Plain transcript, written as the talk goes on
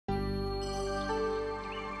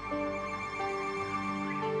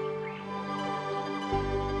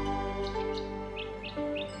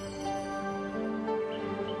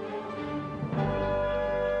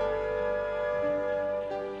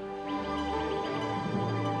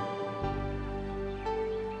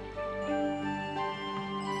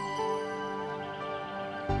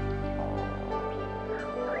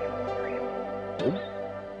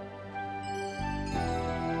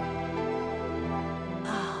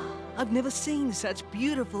I've never seen such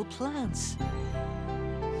beautiful plants.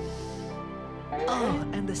 Oh,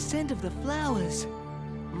 and the scent of the flowers.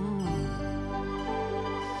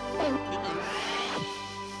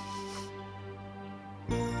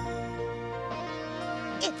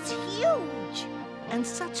 It's huge. And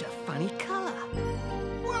such a funny colour.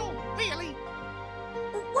 Well, really?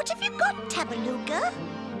 What have you got, Tabaluga?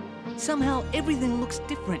 Somehow everything looks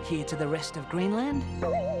different here to the rest of Greenland.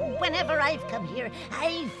 Whenever I've come here,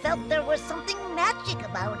 I felt there was something magic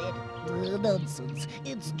about it. Nonsense.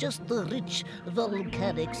 It's just the rich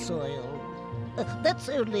volcanic soil. That's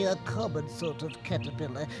only a common sort of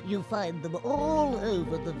caterpillar. You find them all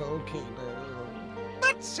over the volcano.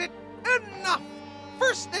 That's it. Enough!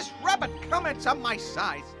 First this rabbit comments on my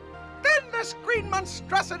size. Then this green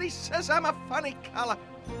monstrosity says I'm a funny color.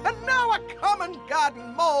 And now a common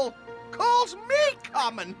garden mole calls me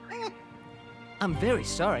common. I'm very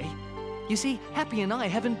sorry. You see, Happy and I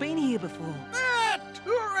haven't been here before.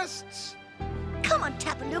 Tourists! Come on,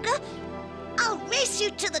 Tabaluga. I'll race you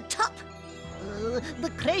to the top. The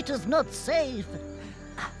crater's not safe.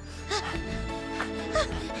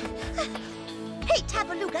 Hey,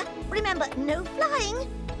 Tabaluga, remember, no flying.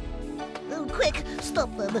 Oh, quick,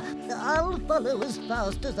 stop them. I'll follow as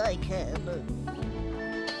fast as I can.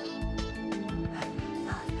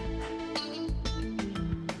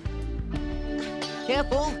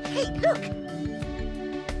 Careful! Hey, look!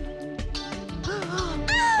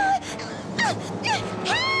 Help!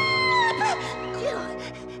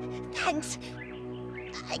 Thanks.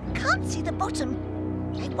 I can't see the bottom.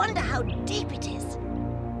 I wonder how deep it is.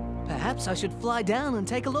 Perhaps I should fly down and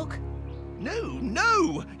take a look?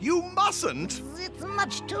 No, you mustn't. It's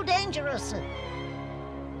much too dangerous.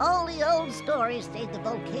 All the old stories say the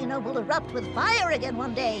volcano will erupt with fire again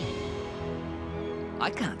one day. I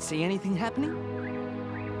can't see anything happening.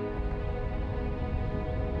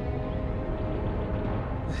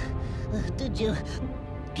 Did you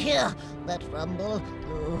hear that rumble?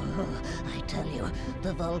 Oh, I tell you,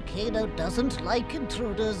 the volcano doesn't like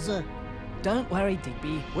intruders. Don't worry,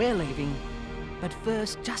 Digby, we're leaving. But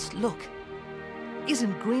first, just look.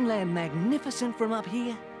 Isn't Greenland magnificent from up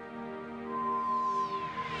here?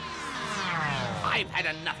 I've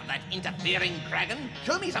had enough of that interfering dragon.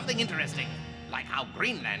 Show me something interesting. Like how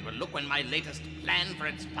Greenland will look when my latest plan for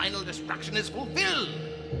its final destruction is fulfilled.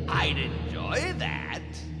 I'd enjoy that.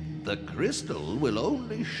 The crystal will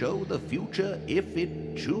only show the future if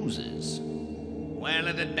it chooses. Well,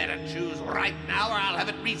 it had better choose right now or I'll have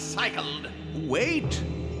it recycled. Wait!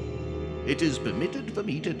 It is permitted for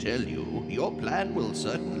me to tell you, your plan will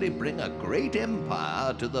certainly bring a great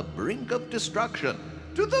empire to the brink of destruction.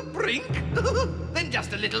 To the brink? Then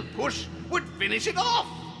just a little push would finish it off.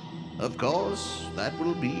 Of course, that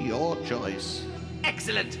will be your choice.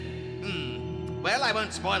 Excellent. Well, I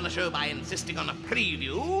won't spoil the show by insisting on a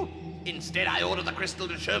preview. Instead, I order the crystal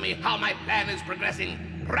to show me how my plan is progressing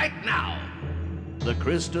right now. The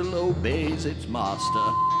crystal obeys its master.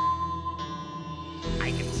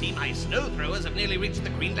 I can see my snow throwers have nearly reached the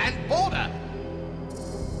Greenland border.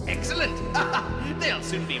 Excellent. They'll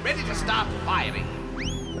soon be ready to start firing.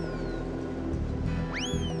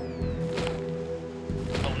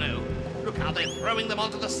 Oh no, look how they're throwing them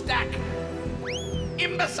onto the stack.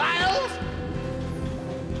 Imbeciles!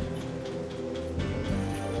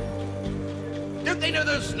 Don't they know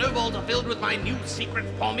those snowballs are filled with my new secret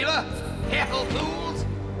formula? Careful, fools!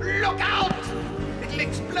 Look out! It'll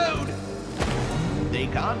explode! They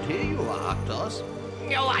can't hear you, Arctos.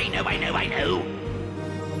 Oh, I know.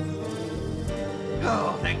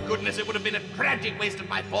 Oh, thank goodness it would have been a tragic waste of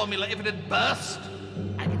my formula if it had burst.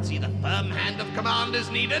 I can see the firm hand of command is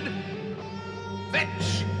needed.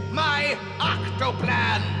 Fetch my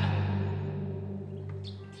Octoplan!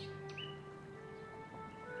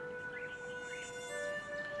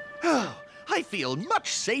 Oh, I feel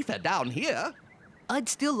much safer down here. I'd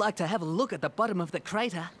still like to have a look at the bottom of the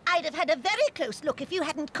crater. I'd have had a very close look if you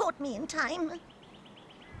hadn't caught me in time.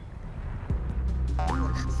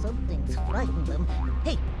 Something's frightened them.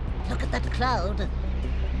 Hey, look at that cloud.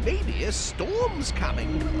 Maybe a storm's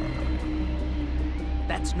coming.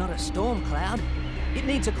 That's not a storm cloud. It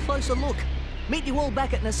needs a closer look. Meet you all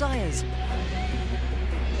back at Nasiah's.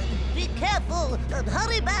 Be careful and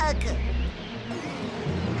hurry back.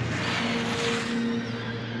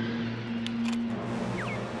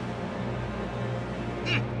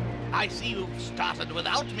 I see you've started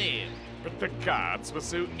without me. But the guards were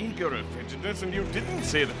so eager of fidgetness, and you didn't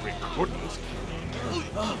say that we couldn't.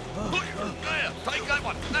 There, take that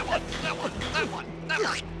one.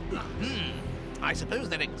 I suppose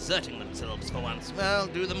they're exerting themselves for once. Well,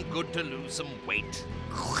 do them good to lose some weight.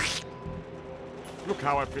 Look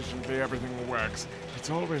how efficiently everything works. It's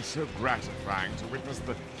always so gratifying to witness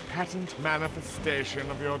the patent manifestation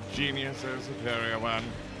of your genius, O Superior One.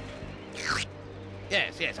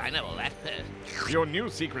 Yes, yes, I know all that. Your new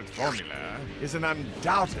secret formula is an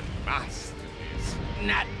undoubted masterpiece.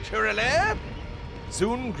 Naturally.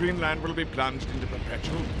 Soon Greenland will be plunged into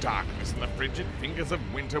perpetual darkness, and the frigid fingers of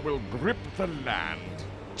winter will grip the land.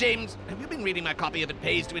 James, have you been reading my copy of It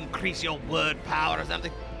Pays to Increase Your Word Power or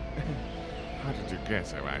something? How did you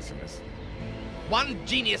guess, O Icinus? One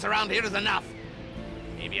genius around here is enough.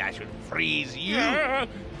 Maybe I should freeze you.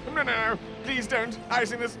 No, please don't,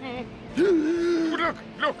 Icinus.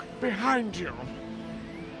 Look, behind you.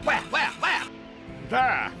 Where?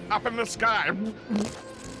 There, up in the sky.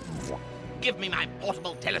 Give me my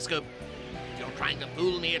portable telescope. If you're trying to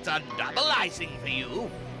fool me, it's a double icing for you.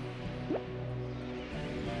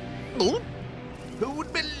 Oh? Who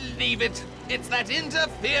would believe it? It's that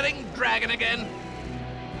interfering dragon again.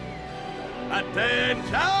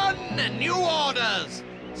 Attention! New orders!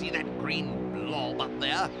 See that green blob up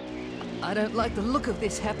there? I don't like the look of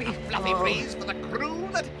this, Happy. A fluffy freeze for the crew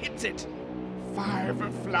that hits it.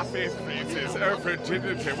 5 fluffy freezes. Oh,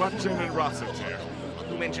 frigidity, what generosity.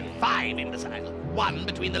 Who mentioned 5, imbecile? 1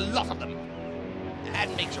 between the lot of them.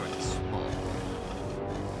 And make sure it's small.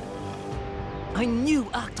 I knew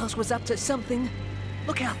Arctos was up to something.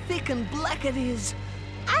 Look how thick and black it is.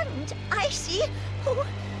 And icy. Oh,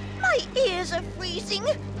 my ears are freezing.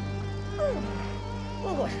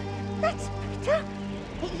 Oh, that's better.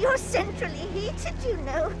 You're centrally heated, you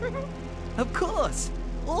know. Of course.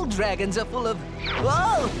 All dragons are full of...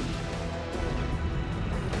 Whoa!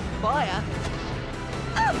 Fire?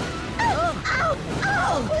 Ow!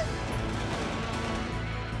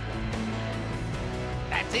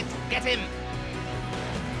 That's it. Get him.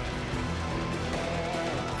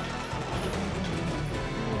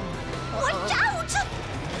 Watch out!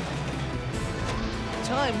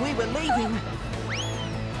 Time we were leaving.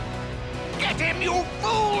 Get him, you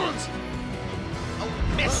fools! Oh,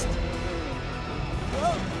 missed.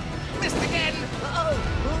 Missed again.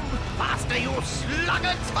 Faster, you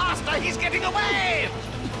sluggards! Faster! He's getting away!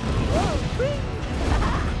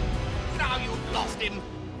 Now you've lost him.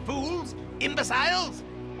 Fools! Imbeciles!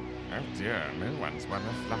 Oh dear, no one's won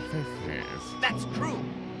a fluffy freeze. That's true.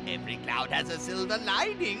 Every cloud has a silver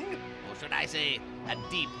lining. Or should I say, a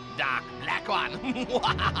deep, dark, black one.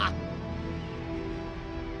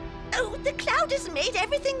 Oh, the cloud has made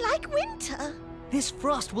everything like winter. This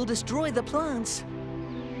frost will destroy the plants.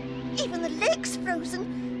 Even the lake's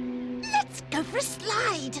frozen. Let's go for a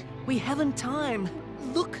slide. We haven't time.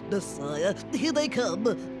 Look, Messiah, here they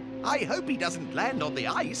come. I hope he doesn't land on the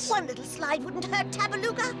ice. One little slide wouldn't hurt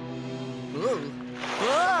Tabaluga. Oh.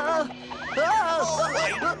 Ah! Ah! Oh,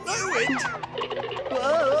 I knew it!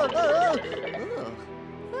 Oh, oh, oh.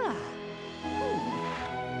 Ah.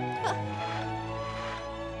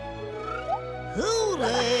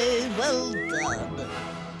 Hooray! Well done.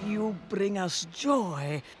 You bring us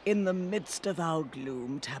joy in the midst of our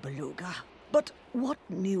gloom, Tabaluga. But what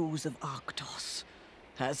news of Arctos?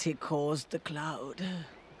 Has he caused the cloud?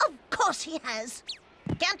 Of course he has.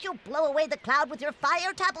 Can't you blow away the cloud with your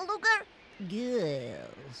fire, Tabaluga?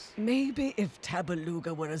 Yes. Maybe if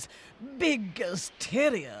Tabaluga were as big as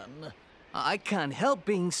Tyrion. I can't help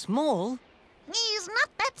being small. He's not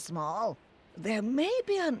that small. There may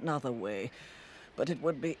be another way, but it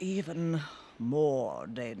would be even more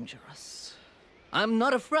dangerous. I'm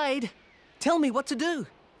not afraid. Tell me what to do.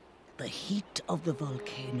 The heat of the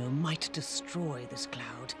volcano might destroy this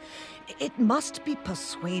cloud. It must be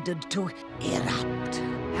persuaded to erupt.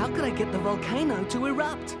 How could I get the volcano to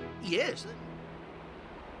erupt? Yes.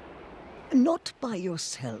 Not by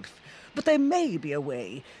yourself, but there may be a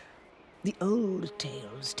way. The old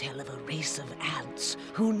tales tell of a race of ants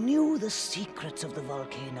who knew the secrets of the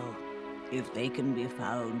volcano. If they can be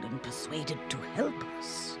found and persuaded to help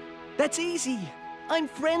us. That's easy. I'm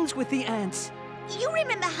friends with the ants. You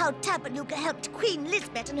remember how Tabaluga helped Queen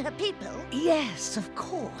Lisbeth and her people? Yes, of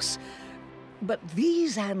course. But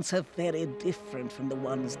these ants are very different from the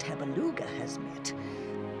ones Tabaluga has met.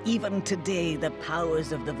 Even today, the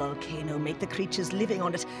powers of the volcano make the creatures living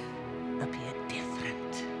on it appear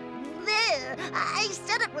different. There! I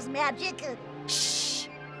said it was magic. Shh!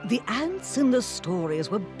 The ants in the stories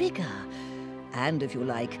were bigger, and if you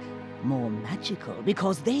like, more magical,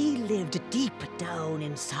 because they lived deep down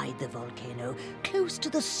inside the volcano, close to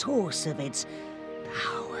the source of its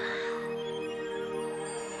power.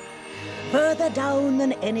 Further down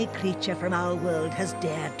than any creature from our world has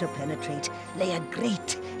dared to penetrate lay a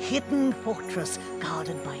great, hidden fortress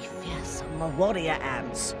guarded by fearsome warrior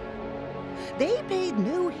ants. They paid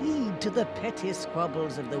no heed to the petty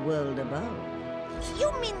squabbles of the world above.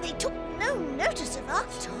 You mean they took no notice of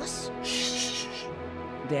Arctos? Shh.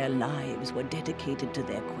 Their lives were dedicated to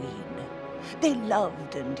their queen. They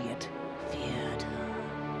loved and yet feared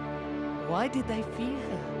her. Why did they fear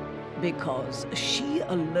her? Because she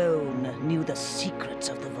alone knew the secrets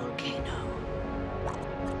of the volcano.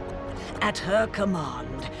 At her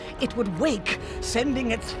command, it would wake,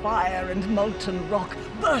 sending its fire and molten rock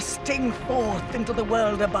bursting forth into the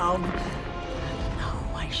world above. And now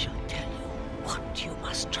I shall tell you what you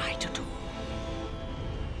must try to do.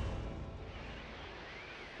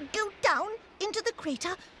 Go down into the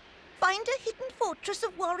crater, find a hidden fortress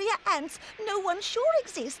of warrior ants no one sure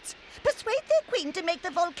exists, persuade their queen to make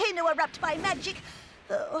the volcano erupt by magic.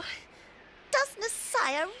 Oh, does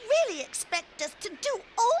Messiah really expect us to do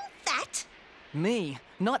all that? Me,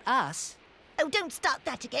 not us. Oh, don't start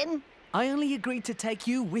that again. I only agreed to take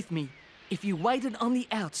you with me if you waited on the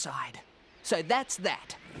outside. So that's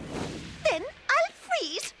that. Then I'll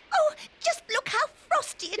freeze. Oh, just look how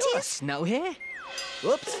frosty it You're a is. snow hare?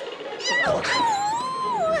 Whoops. Ow!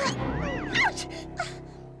 Ouch!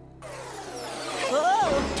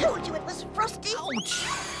 I told you it was frosty. Ouch!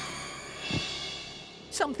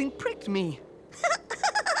 Something pricked me.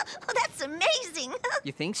 Oh, that's amazing.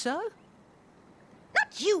 You think so?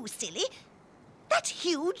 Not you, silly. That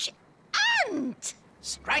huge ant.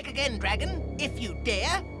 Strike again, dragon, if you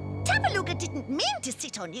dare. Tabaluga didn't mean to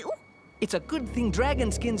sit on you. It's a good thing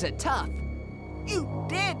dragon skins are tough. You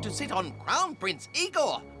dared to sit on Crown Prince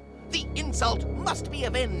Igor. The insult must be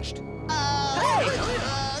avenged.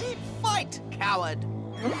 Hey! Fight, coward!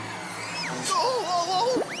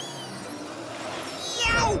 Oh!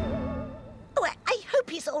 Yow! Oh, I hope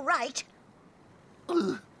he's all right.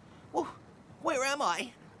 Oh, where am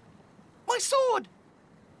I? My sword!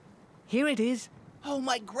 Here it is. Oh,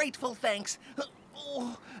 my grateful thanks.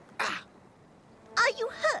 Oh, Are you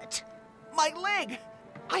hurt? my leg!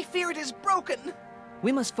 I fear it is broken.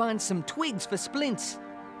 We must find some twigs for splints.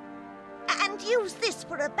 And use this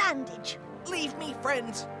for a bandage. Leave me,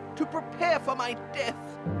 friends, to prepare for my death.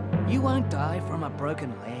 You won't die from a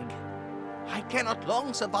broken leg. I cannot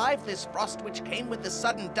long survive this frost which came with the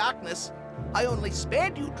sudden darkness. I only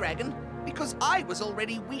spared you, dragon, because I was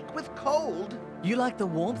already weak with cold. You like the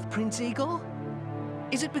warmth, Prince Igor?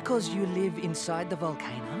 Is it because you live inside the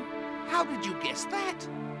volcano? How did you guess that?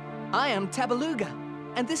 I am Tabaluga,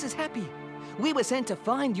 and this is Happy. We were sent to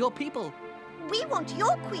find your people. We want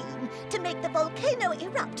your queen to make the volcano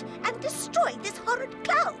erupt and destroy this horrid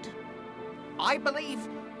cloud. I believe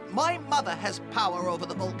my mother has power over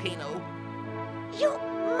the volcano. Your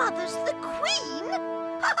mother's the queen?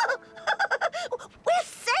 We're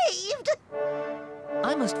saved!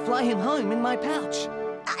 I must fly him home in my pouch.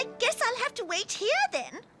 I guess I'll have to wait here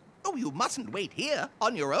then. Oh, you mustn't wait here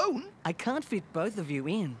on your own. I can't fit both of you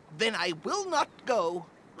in. Then I will not go.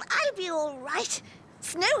 I'll be all right.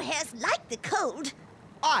 Snow hares like the cold.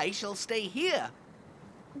 I shall stay here.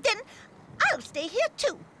 Then I'll stay here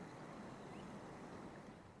too.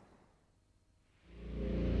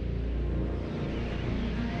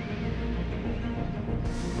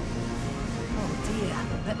 Oh dear,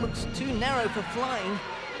 that looks too narrow for flying.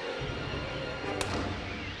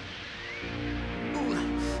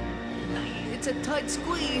 Ooh, it's a tight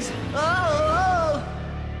squeeze. Oh!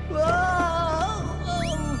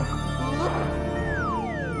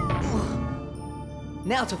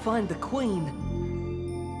 Now to find the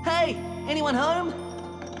Queen. Hey, anyone home?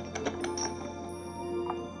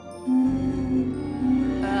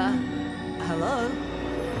 Hello?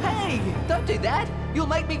 Hey, don't do that. You'll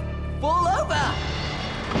make me fall over.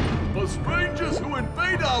 For strangers who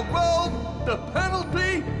invade our realm, the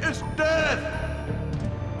penalty is death!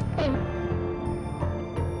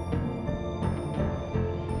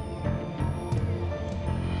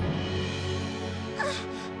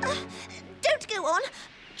 Don't go on.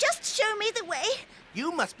 Just show me the way.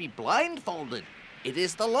 You must be blindfolded. It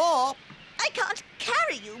is the law. I can't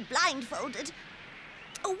carry you blindfolded.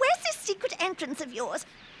 Where's this secret entrance of yours?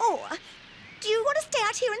 Or do you want to stay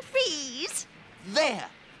out here and freeze? There,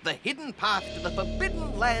 the hidden path to the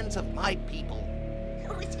forbidden lands of my people.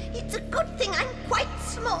 Oh, it's a good thing I'm quite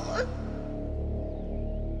small.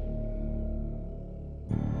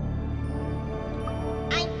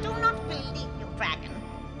 I do not believe you, Dragon.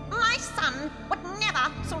 My son would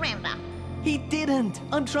never surrender. He didn't.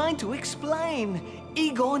 I'm trying to explain.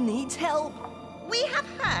 Igor needs help. We have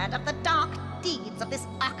heard of the dark deeds of this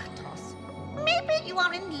Arctos. Maybe you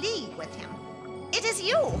are in league with him. It is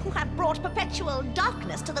you who have brought perpetual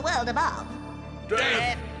darkness to the world above.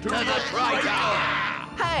 Death to the traitor!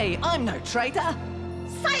 Hey, I'm no traitor.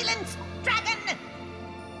 Silence! dragon!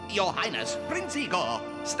 Your Highness, Prince Igor.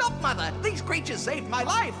 Stop, Mother! These creatures saved my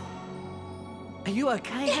life! Are you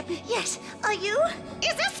okay, Happy? Yes, are you?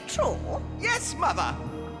 Is this true? Yes, Mother!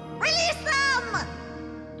 Release them!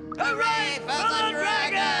 Hooray for the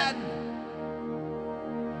dragon!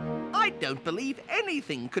 I don't believe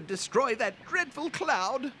anything could destroy that dreadful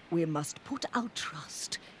cloud. We must put our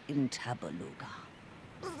trust in Tabaluga.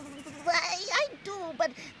 I do,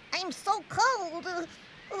 but I'm so cold.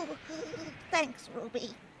 Oh, thanks,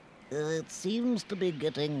 Ruby. It seems to be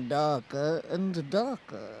getting darker and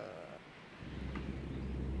darker.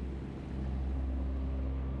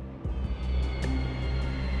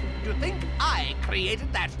 To think I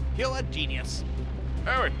created that pure genius.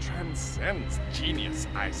 Oh, it transcends genius,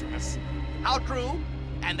 Icinus. How true?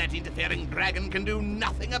 And that interfering dragon can do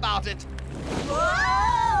nothing about it.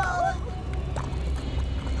 Whoa!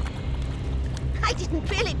 I didn't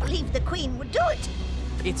really believe the Queen would do it.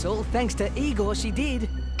 It's all thanks to Igor she did.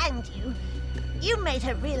 And you. You made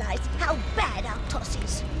her realize how bad Arctos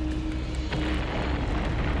is.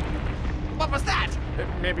 What was that?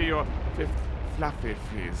 Maybe your fifth fluffy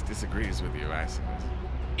fizz disagrees with you, Icinus.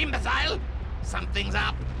 Imbecile! Something's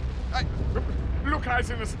up. Look,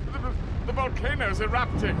 Icinus, the volcano's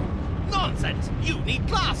erupting. Nonsense! You need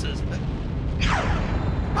glasses.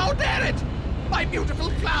 How dare it! My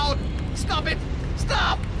beautiful cloud! Stop it!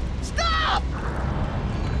 Stop! Stop!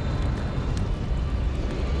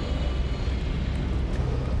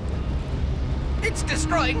 It's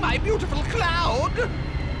destroying my beautiful cloud!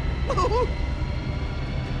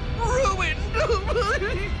 Ruined!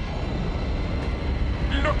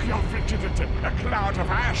 Look, your frigidity, a cloud of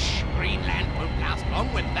ash. Greenland won't last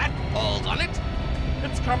long when that falls on it.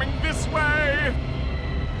 It's coming this way.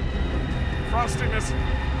 Frostiness.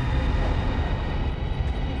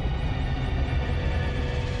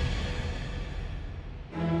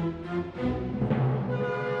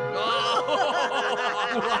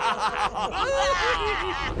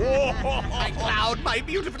 My cloud, my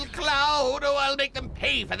beautiful cloud! Oh, I'll make them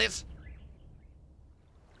pay for this.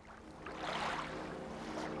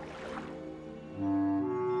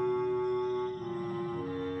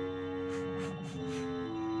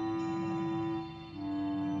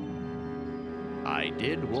 I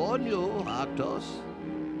did warn you, Arctos.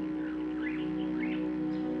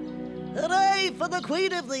 Hooray for the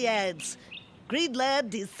Queen of the Ants!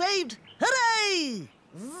 Greenland is saved! Hooray!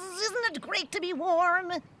 Isn't it great to be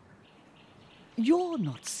warm? You're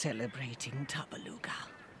not celebrating, Tabaluga.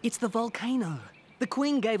 It's the volcano. The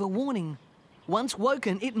Queen gave a warning. Once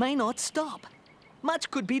woken, it may not stop.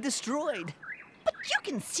 Much could be destroyed. But you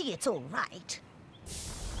can see it's all right.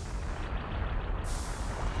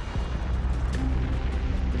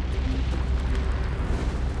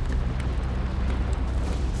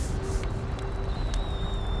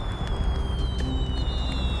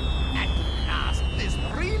 At last, this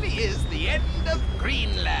really is the end of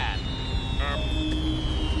Greenland.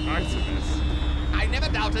 Icinus. I never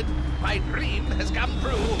doubted. My dream has come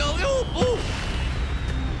true. No, no, oh!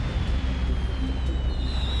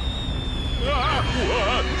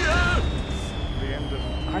 The end of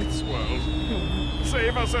Ice World.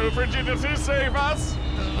 Save us, oh frigidity, save us!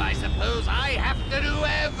 Oh, I suppose I have to do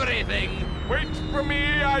everything. Wait for me,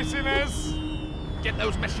 Icinus! Get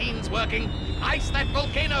those machines working. Ice that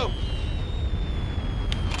volcano.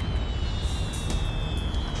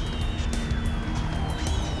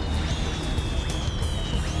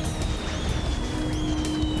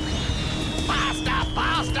 Faster,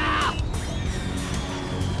 faster!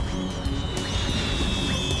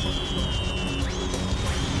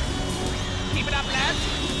 Keep it up, lads.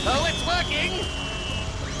 Oh, it's working.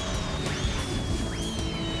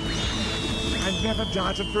 I never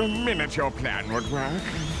doubted for a minute your plan would work.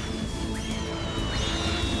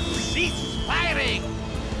 Cease firing.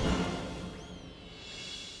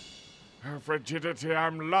 Oh, frigidity,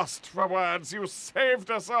 I'm lost for words. You saved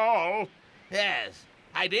us all. Yes,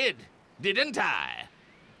 I did. Didn't I?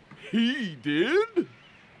 He did?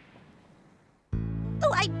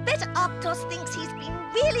 Oh, I bet Arctos thinks he's been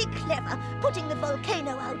really clever putting the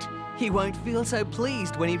volcano out. He won't feel so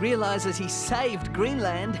pleased when he realizes he saved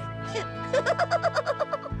Greenland.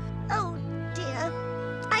 Oh, dear.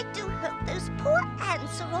 I do hope those poor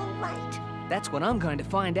ants are all right. That's what I'm going to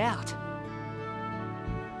find out.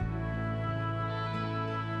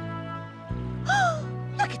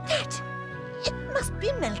 Look at that! It must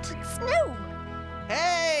be melted snow.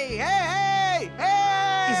 Hey, hey, hey,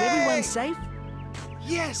 hey! Is everyone safe?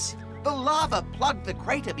 Yes, the lava plugged the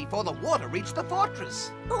crater before the water reached the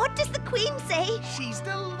fortress. What does the Queen say? She's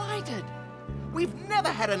delighted. We've never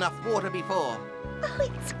had enough water before. Oh,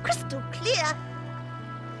 it's crystal clear.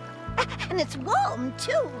 And it's warm,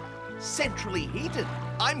 too. Centrally heated.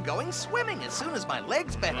 I'm going swimming as soon as my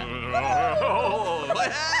leg's better. Oh,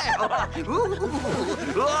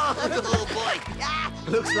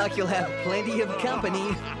 boy. Looks like you'll have plenty of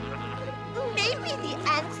company. Maybe the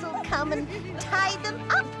ants will come and tie them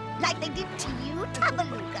up like they did to you,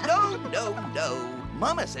 Tabaluga. No.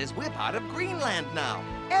 Mama says we're part of Greenland now.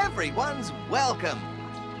 Everyone's welcome.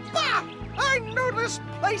 Bah! I knew this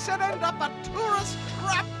place would end up a tourist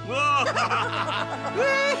trap.